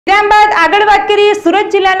ત્યારબાદ આગળ વાત કરીએ સુરત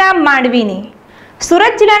જિલ્લાના માંડવીની।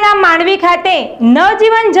 સુરત જિલ્લાના માંડવી ખાતે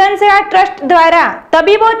નવજીવન જનસેવા ટ્રસ્ટ દ્વારા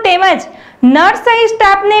તબીબો તેમજ નર્સ સહિત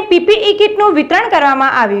સ્ટાફને પીપીઈ કિટનું વિતરણ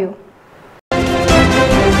કરવામાં આવ્યું।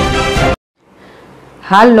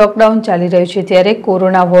 હાલ લોકડાઉન ચાલી રહ્યું છે ત્યારે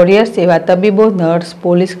કોરોના વોરિયર્સ એવા તબીબો, નર્સ,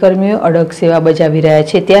 પોલીસ કર્મીઓ અડગ સેવા બજાવી રહ્યા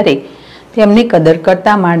છે ત્યારે તેમની કદર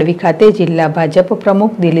કરતા માંડવી ખાતે જિલ્લા ભાજપ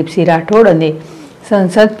પ્રમુખ દિલીપસિંહ રાઠોડ અને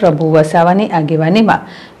સંસદ પ્રભુ વસાવાની આગેવાનીમાં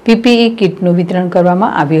પીપીઈ કિટનું વિતરણ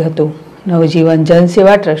કરવામાં આવ્યું હતું। નવજીવન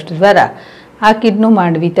જનસેવા ટ્રસ્ટ દ્વારા આ કિટનું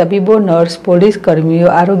માંડવી તબીબો, નર્સ, પોલીસ કર્મીઓ,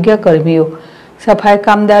 આરોગ્ય કર્મીઓ, સફાઈ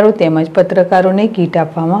કામદારો તેમજ પત્રકારોને કીટ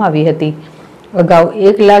આપવામાં આવી હતી। અગાઉ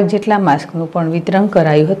 1 લાખ જેટલા માસ્કનું પણ વિતરણ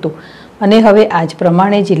કરાયું હતું અને હવે આજ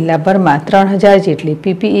પ્રમાણે જિલ્લાભરમાં 3000 જેટલી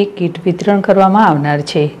પીપીઈ કિટ વિતરણ કરવામાં આવનાર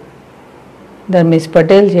છે। ધર્મેશ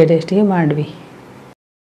પટેલ, ZSTV માંડવી।